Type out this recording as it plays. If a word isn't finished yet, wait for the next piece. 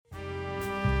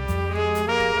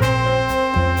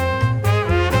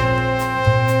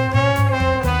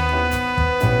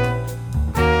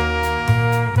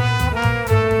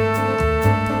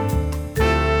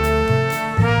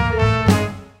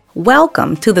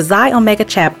Welcome to the Xi Omega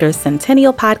Chapter's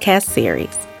Centennial Podcast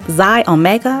Series, Xi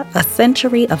Omega, A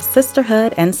Century of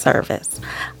Sisterhood and Service.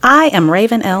 I am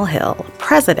Raven L. Hill,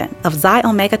 President of Xi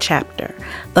Omega Chapter,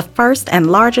 the first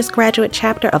and largest graduate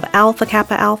chapter of Alpha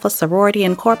Kappa Alpha Sorority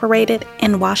Incorporated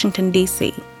in Washington,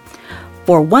 D.C.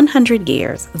 For 100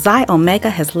 years, Xi Omega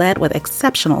has led with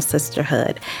exceptional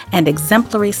sisterhood and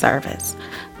exemplary service.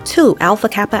 2 Alpha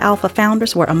Kappa Alpha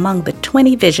founders were among the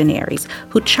 20 visionaries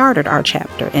who chartered our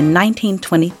chapter in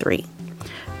 1923.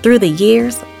 Through the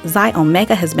years, Xi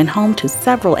Omega has been home to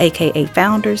several AKA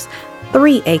founders,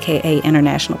 3 AKA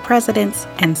international presidents,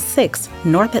 and 6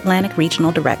 North Atlantic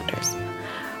regional directors.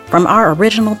 From our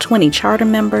original 20 charter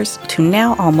members to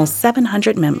now almost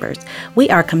 700 members, we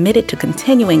are committed to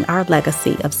continuing our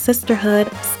legacy of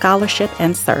sisterhood, scholarship,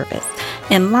 and service,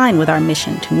 in line with our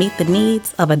mission to meet the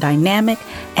needs of a dynamic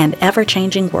and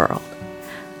ever-changing world.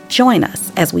 Join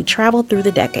us as we travel through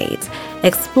the decades,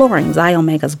 exploring Xi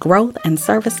Omega's growth and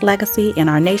service legacy in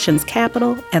our nation's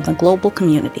capital and the global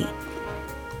community.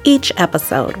 Each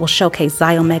episode will showcase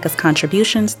Xi Omega's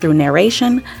contributions through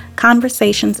narration,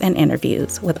 conversations, and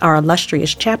interviews with our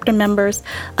illustrious chapter members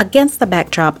against the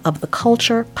backdrop of the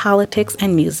culture, politics,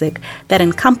 and music that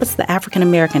encompass the African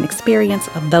American experience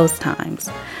of those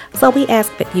times. So we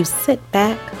ask that you sit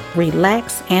back,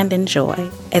 relax, and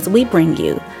enjoy as we bring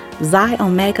you Xi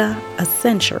Omega, A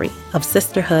Century of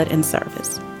Sisterhood and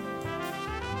Service.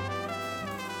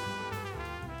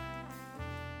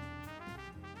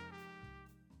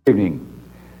 Good evening.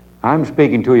 I'm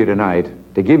speaking to you tonight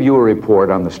to give you a report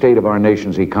on the state of our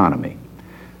nation's economy,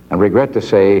 and regret to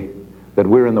say that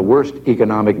we're in the worst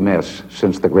economic mess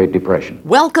since the Great Depression.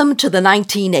 Welcome to the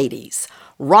 1980s.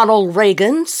 Ronald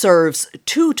Reagan serves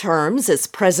 2 terms as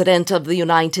President of the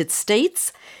United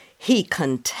States. He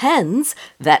contends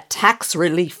that tax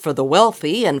relief for the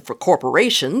wealthy and for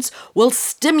corporations will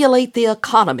stimulate the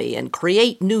economy and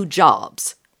create new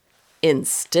jobs.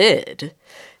 Instead,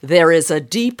 there is a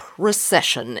deep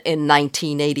recession in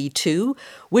 1982,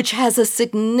 which has a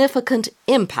significant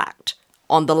impact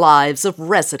on the lives of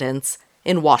residents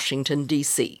in Washington,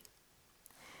 D.C.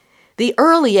 The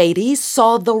early 80s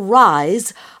saw the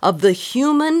rise of the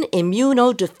human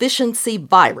immunodeficiency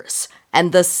virus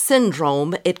and the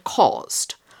syndrome it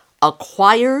caused,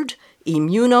 acquired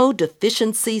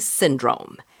immunodeficiency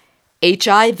syndrome,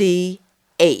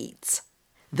 HIV/AIDS.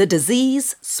 The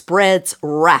disease spreads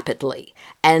rapidly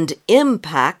and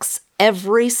impacts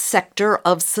every sector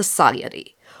of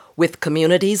society, with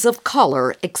communities of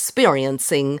color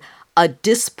experiencing a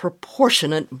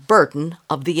disproportionate burden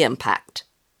of the impact.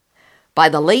 By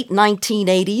the late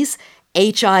 1980s,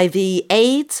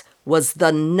 HIV/AIDS was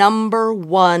the number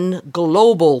 1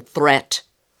 global threat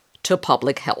to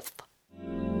public health.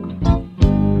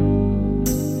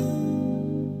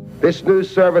 This news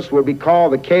service will be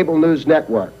called the Cable News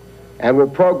Network and will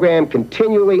program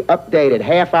continually updated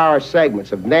half-hour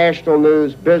segments of national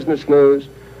news, business news,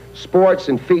 sports,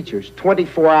 and features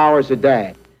 24 hours a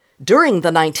day. During the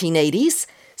 1980s,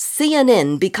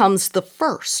 CNN becomes the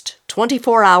first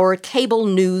 24-hour cable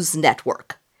news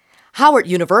network. Howard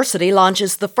University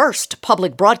launches the first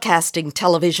public broadcasting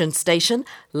television station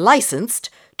licensed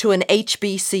to an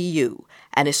HBCU,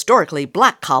 an historically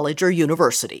black college or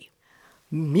university.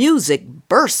 Music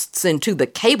bursts into the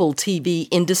cable TV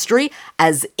industry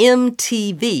as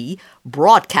MTV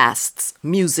broadcasts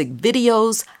music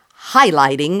videos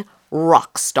highlighting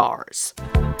rock stars.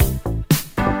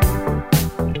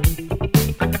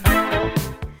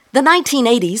 The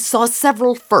 1980s saw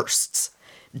several firsts.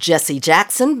 Jesse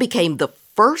Jackson became the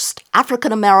first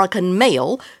African-American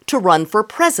male to run for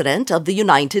President of the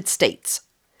United States.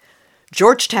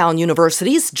 Georgetown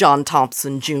University's John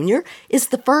Thompson Jr. is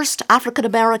the first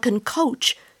African-American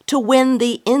coach to win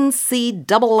the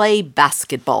NCAA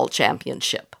basketball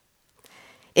championship.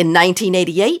 In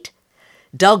 1988,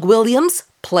 Doug Williams,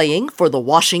 playing for the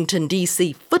Washington,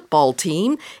 D.C. football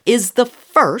team, is the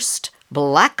first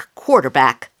black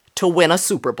quarterback to win a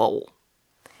Super Bowl.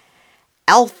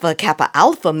 Alpha Kappa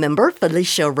Alpha member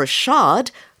Felicia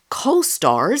Rashad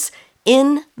co-stars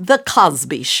in The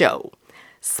Cosby Show,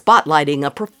 spotlighting a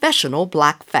professional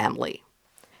black family.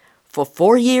 For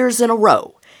 4 years in a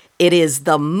row, it is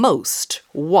the most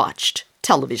watched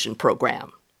television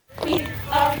program. We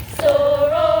are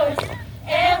sorors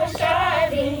and we're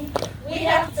striving. We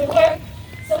have to work,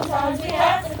 sometimes we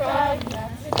have to cry.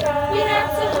 We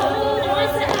have to hold on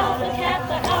to Alpha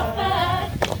Kappa Alpha,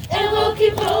 and we'll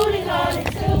keep holding on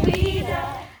until we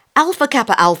die. Alpha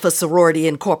Kappa Alpha Sorority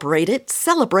Incorporated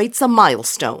celebrates a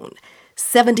milestone,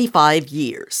 75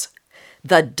 years.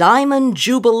 The Diamond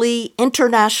Jubilee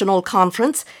International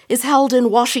Conference is held in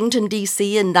Washington,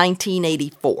 D.C. in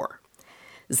 1984.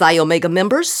 Xi Omega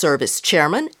members serve as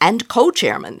chairman and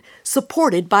co-chairman,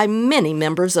 supported by many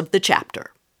members of the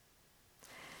chapter.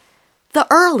 The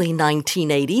early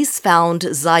 1980s found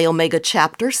Xi Omega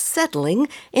chapter settling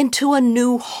into a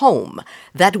new home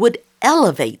that would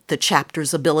elevate the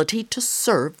chapter's ability to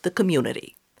serve the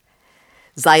community.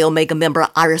 Xi Omega member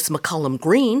Iris McCullum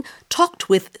Green talked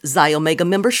with Xi Omega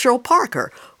member Cheryl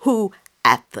Parker, who,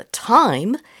 at the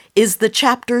time, is the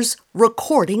chapter's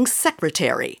recording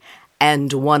secretary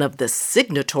and one of the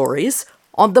signatories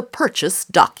on the purchase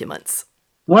documents.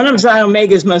 One of Xi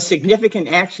Omega's most significant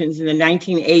actions in the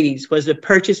 1980s was the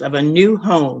purchase of a new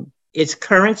home, its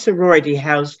current sorority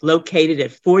house located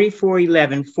at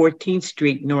 4411 14th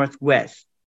Street Northwest.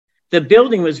 The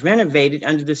building was renovated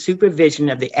under the supervision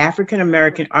of the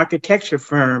African-American architecture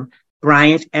firm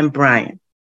Bryant & Bryant.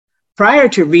 Prior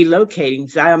to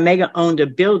relocating, Xi Omega owned a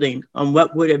building on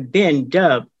what would have been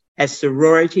dubbed as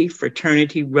Sorority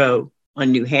Fraternity Row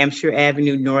on New Hampshire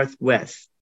Avenue Northwest.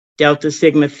 Delta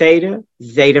Sigma Theta,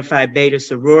 Zeta Phi Beta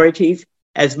sororities,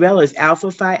 as well as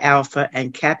Alpha Phi Alpha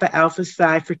and Kappa Alpha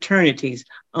Psi fraternities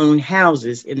own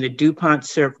houses in the DuPont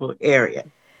Circle area.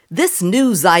 This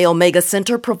new Xi Omega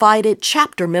Center provided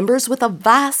chapter members with a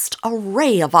vast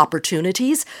array of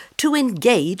opportunities to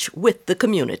engage with the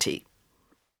community.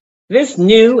 This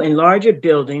new and larger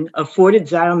building afforded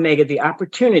Xi Omega the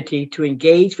opportunity to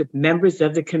engage with members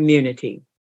of the community.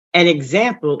 An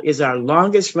example is our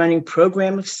longest-running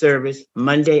program of service,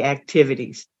 Monday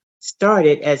Activities,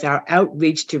 started as our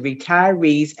outreach to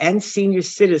retirees and senior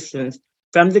citizens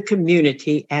from the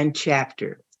community and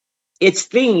chapter. Its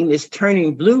theme is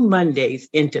turning Blue Mondays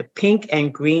into pink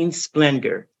and green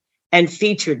splendor, and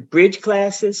featured bridge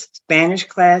classes, Spanish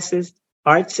classes,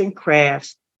 arts and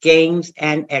crafts, games,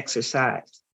 and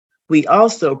exercise. We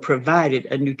also provided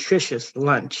a nutritious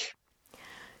lunch.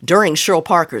 During Cheryl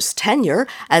Parker's tenure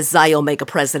as Xi Omega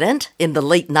president in the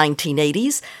late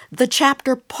 1980s, the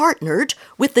chapter partnered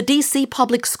with the D.C.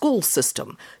 public school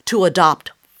system to adopt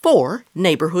 4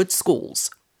 neighborhood schools.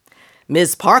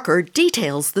 Ms. Parker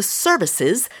details the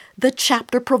services the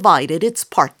chapter provided its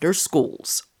partner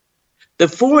schools. The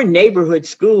 4 neighborhood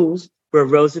schools were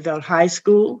Roosevelt High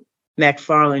School,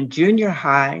 McFarland Junior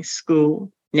High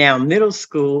School, now middle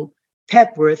school,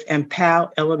 Pepworth, and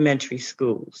Powell Elementary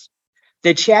Schools.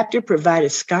 The chapter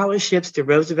provided scholarships to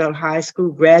Roosevelt High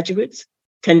School graduates,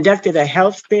 conducted a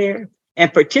health fair,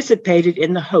 and participated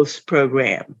in the host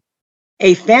program.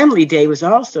 A family day was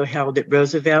also held at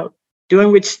Roosevelt,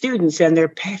 during which students and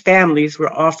their families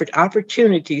were offered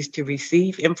opportunities to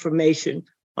receive information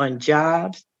on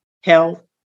jobs, health,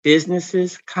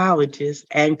 businesses, colleges,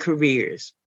 and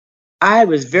careers. I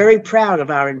was very proud of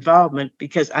our involvement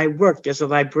because I worked as a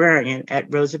librarian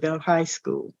at Roosevelt High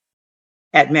School.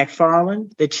 At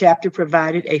McFarland, the chapter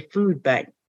provided a food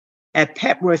bank. At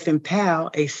Pepworth and Powell,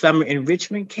 a summer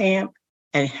enrichment camp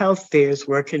and health fairs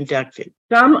were conducted.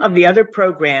 Some of the other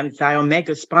programs Xi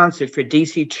Omega sponsored for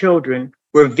DC children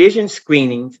were vision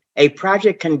screenings, a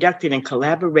project conducted in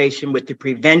collaboration with the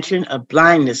Prevention of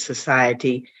Blindness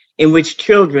Society, in which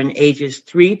children ages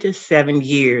 3 to 7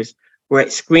 years were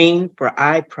screened for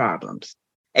eye problems,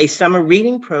 a summer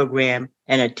reading program,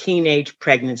 and a teenage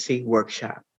pregnancy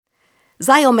workshop.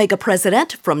 Xi Omega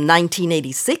president from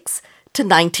 1986 to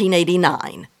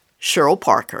 1989, Cheryl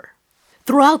Parker.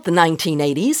 Throughout the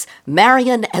 1980s,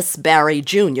 Marion S. Barry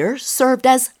Jr. served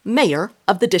as mayor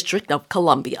of the District of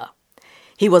Columbia.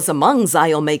 He was among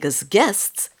Xi Omega's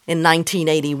guests in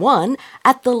 1981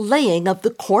 at the laying of the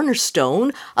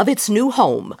cornerstone of its new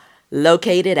home,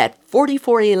 located at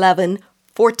 4411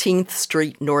 14th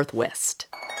Street Northwest.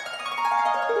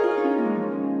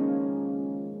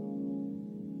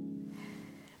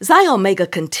 Xi Omega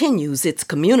continues its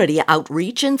community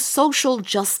outreach and social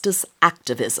justice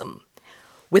activism.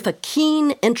 With a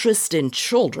keen interest in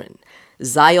children,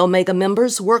 Xi Omega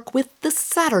members work with the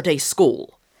Saturday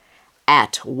School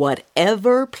at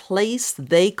whatever place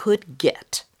they could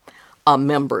get, a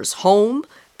member's home,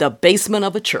 the basement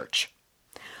of a church,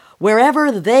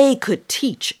 wherever they could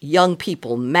teach young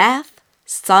people math,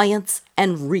 science,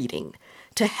 and reading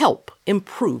to help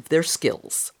improve their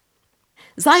skills.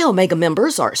 Xi Omega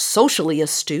members are socially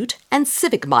astute and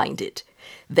civic-minded.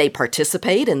 They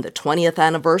participate in the 20th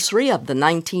anniversary of the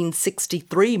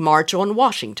 1963 March on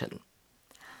Washington.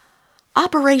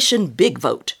 Operation Big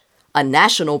Vote, a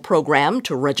national program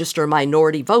to register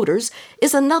minority voters,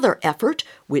 is another effort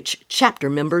which chapter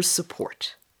members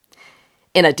support.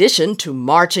 In addition to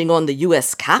marching on the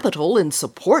U.S. Capitol in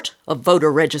support of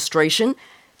voter registration,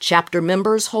 Chapter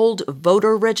members hold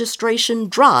voter registration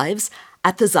drives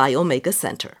at the Xi Omega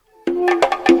Center.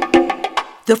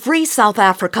 The Free South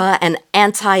Africa and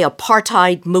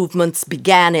anti-apartheid movements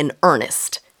began in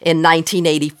earnest in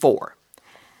 1984.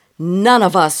 None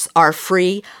of us are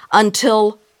free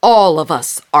until all of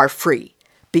us are free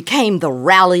became the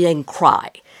rallying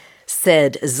cry,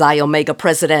 said Xi Omega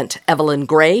President Evelyn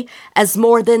Gray, as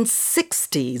more than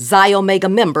 60 Xi Omega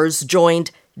members joined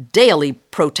daily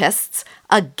protests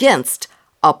against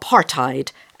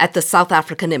apartheid at the South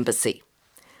African Embassy.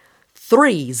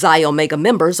 3 Xi Omega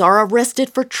members are arrested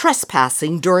for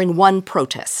trespassing during one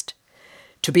protest.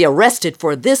 To be arrested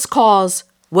for this cause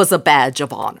was a badge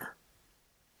of honor.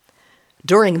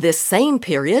 During this same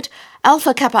period,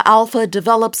 Alpha Kappa Alpha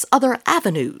develops other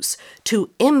avenues to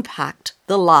impact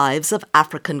the lives of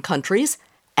African countries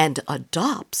and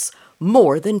adopts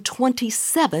more than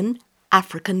 27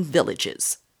 African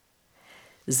villages.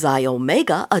 Xi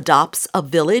Omega adopts a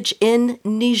village in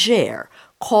Niger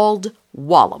called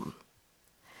Wallam.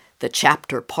 The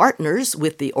chapter partners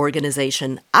with the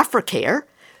organization Africare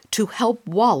to help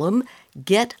Wallam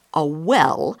get a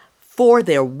well for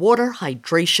their water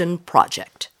hydration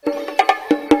project.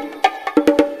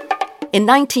 In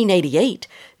 1988,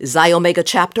 Xi Omega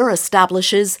chapter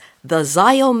establishes the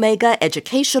Xi Omega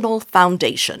Educational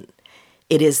Foundation.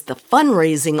 It is the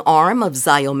fundraising arm of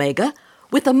Xi Omega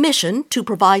with a mission to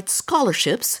provide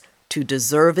scholarships to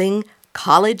deserving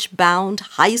college-bound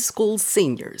high school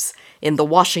seniors in the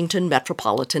Washington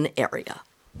metropolitan area.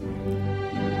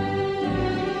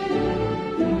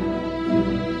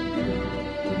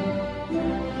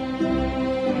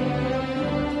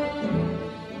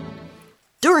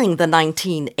 During the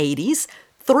 1980s,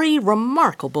 3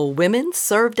 remarkable women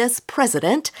served as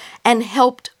president and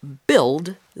helped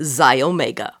build Xi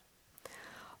Omega.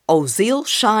 Ozille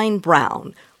Shine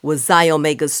Brown was Xi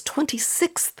Omega's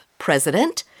 26th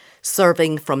president,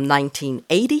 serving from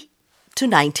 1980 to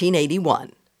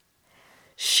 1981.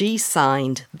 She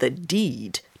signed the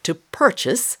deed to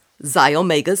purchase Xi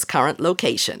Omega's current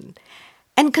location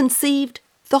and conceived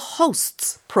the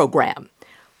HOSTS program,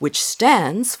 which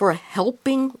stands for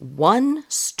Helping One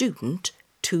Student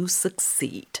to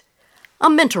Succeed, a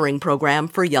mentoring program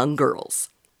for young girls.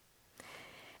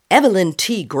 Evelyn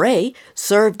T. Gray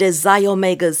served as Xi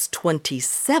Omega's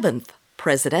 27th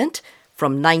president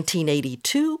from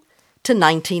 1982 to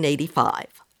 1985.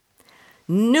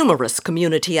 Numerous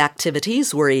community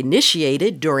activities were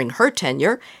initiated during her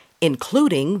tenure,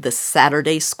 including the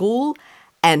Saturday School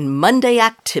and Monday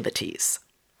activities.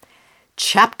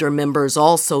 Chapter members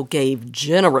also gave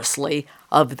generously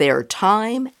of their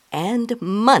time and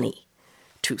money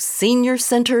to senior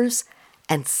centers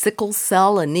and sickle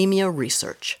cell anemia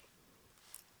research.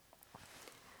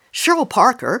 Cheryl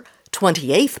Parker,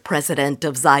 28th president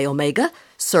of Xi Omega,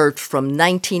 served from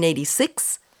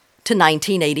 1986 to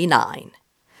 1989.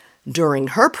 During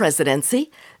her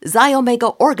presidency, Xi Omega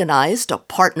organized a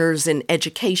Partners in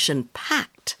Education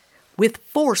Pact with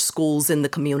 4 schools in the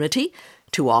community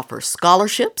to offer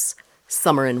scholarships,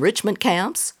 summer enrichment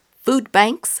camps, food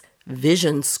banks,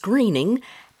 vision screening,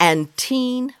 and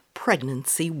teen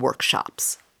pregnancy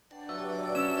workshops.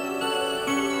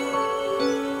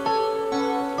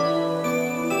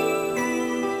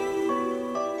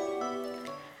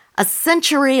 A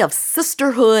century of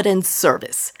sisterhood and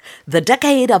service. The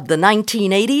decade of the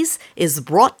 1980s is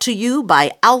brought to you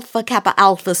by Alpha Kappa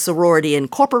Alpha Sorority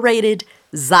Incorporated,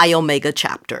 Xi Omega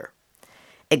Chapter.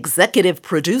 Executive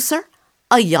producer,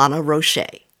 Ayana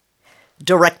Roche.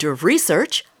 Director of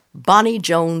Research, Bonnie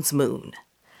Jones-Moon.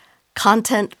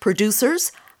 Content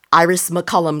producers, Iris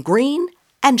McCullum Green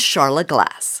and Charla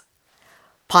Glass.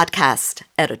 Podcast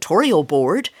editorial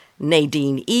board,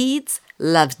 Nadine Eads,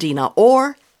 Lavdina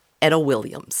Orr, Etta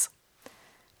Williams.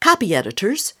 Copy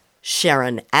editors,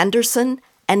 Sharon Anderson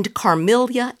and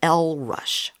Carmelia L.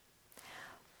 Rush.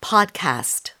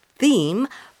 Podcast theme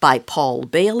by Paul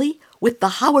Bailey with the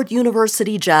Howard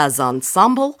University Jazz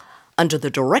Ensemble under the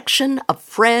direction of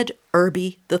Fred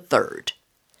Irby III.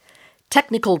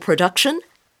 Technical production,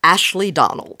 Ashley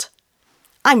Donald.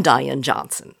 I'm Diane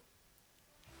Johnson.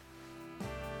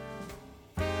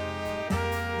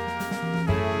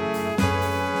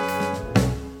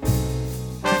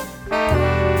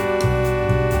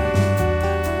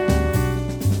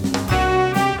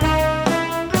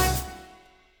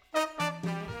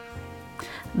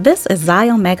 This is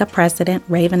Xi Omega President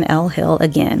Raven L. Hill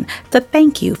again to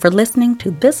thank you for listening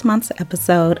to this month's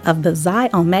episode of the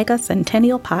Xi Omega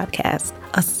Centennial Podcast,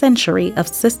 A Century of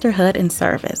Sisterhood and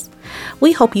Service.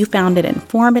 We hope you found it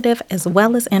informative as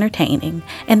well as entertaining,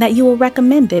 and that you will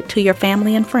recommend it to your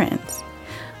family and friends.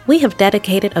 We have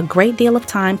dedicated a great deal of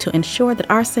time to ensure that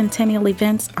our centennial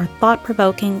events are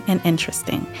thought-provoking and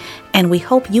interesting, and we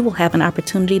hope you will have an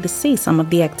opportunity to see some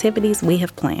of the activities we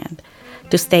have planned.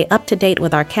 To stay up to date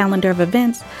with our calendar of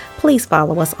events, please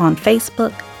follow us on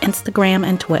Facebook, Instagram,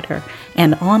 and Twitter,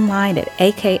 and online at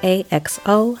akaxo.org.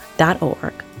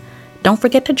 Don't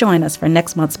forget to join us for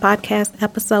next month's podcast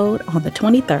episode on the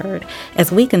 23rd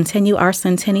as we continue our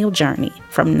centennial journey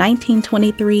from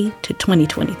 1923 to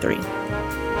 2023.